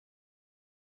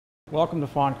Welcome to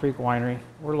Fawn Creek Winery.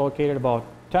 We're located about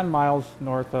 10 miles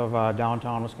north of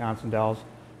downtown Wisconsin Dells,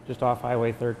 just off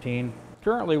Highway 13.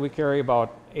 Currently we carry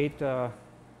about 8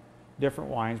 different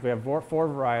wines. We have 4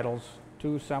 varietals,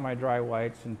 2 semi-dry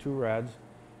whites and 2 reds,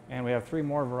 and we have 3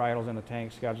 more varietals in the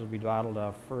tank scheduled to be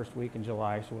bottled first week in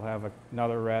July, so we'll have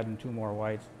another red and 2 more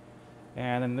whites.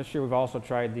 And then this year we've also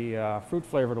tried the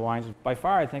fruit-flavored wines. By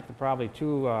far I think the probably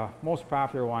 2 most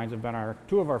popular wines have been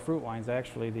 2 of our fruit wines,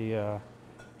 actually, the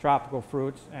tropical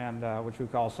fruits, and which we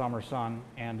call Summer Sun,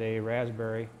 and a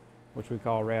raspberry, which we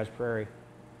call Ras Prairie.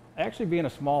 Actually, being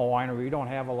a small winery, we don't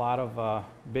have a lot of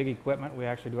big equipment. We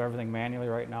actually do everything manually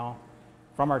right now.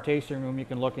 From our tasting room, you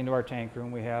can look into our tank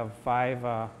room. We have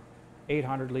 5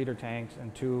 800-liter tanks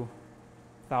and 2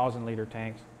 1,000-liter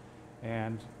tanks,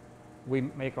 and we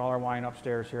make all our wine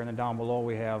upstairs here, and then down below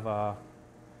we have our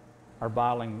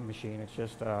bottling machine. It's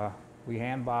just we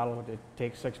hand bottle it. It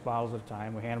takes 6 bottles at a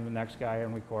time. We hand them to the next guy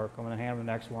and we cork them, and then hand them to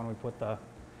the next one. We put the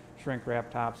shrink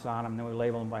wrap tops on them, and then we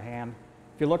label them by hand.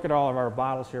 If you look at all of our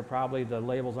bottles here, probably the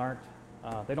labels aren't,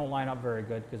 they don't line up very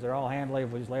good because they're all hand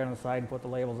labeled. We just lay it on the side and put the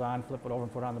labels on, flip it over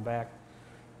and put it on the back.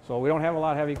 So we don't have a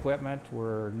lot of heavy equipment.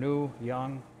 We're new,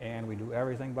 young, and we do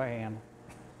everything by hand.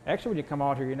 Actually, when you come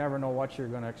out here, you never know what you're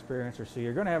going to experience or see.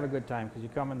 You're going to have a good time because you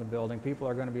come in the building, people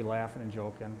are going to be laughing and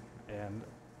joking, and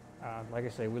like I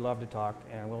say, we love to talk,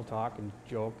 and we'll talk and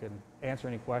joke and answer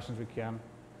any questions we can.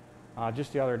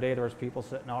 Just the other day, there was people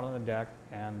sitting out on the deck,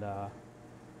 and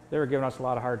they were giving us a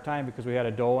lot of hard time because we had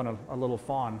a doe and a little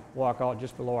fawn walk out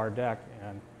just below our deck.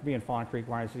 And being Fawn Creek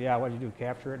Winery, I said, yeah, what do you do,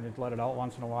 capture it and just let it out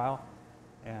once in a while?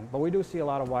 But we do see a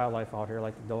lot of wildlife out here,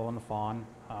 like the doe and the fawn,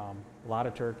 a lot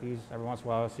of turkeys. Every once in a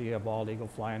while I see a bald eagle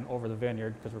flying over the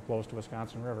vineyard because we're close to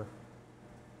Wisconsin River.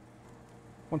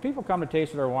 When people come to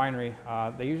taste at our winery,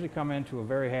 they usually come into a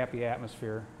very happy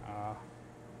atmosphere.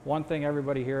 One thing,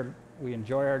 everybody here, we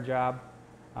enjoy our job.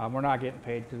 We're not getting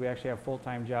paid because we actually have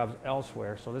full-time jobs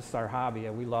elsewhere, so this is our hobby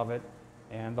and we love it.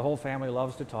 And the whole family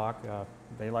loves to talk.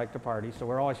 They like to party, so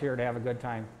we're always here to have a good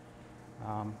time.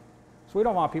 So we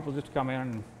don't want people just to come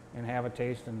in and have a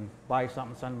taste and buy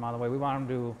something and send them on the way. We want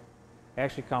them to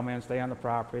actually come in, stay on the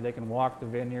property. They can walk the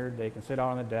vineyard, they can sit out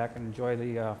on the deck and enjoy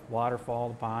the waterfall,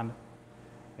 the pond.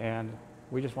 And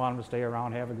we just want them to stay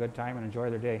around, have a good time, and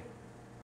enjoy their day.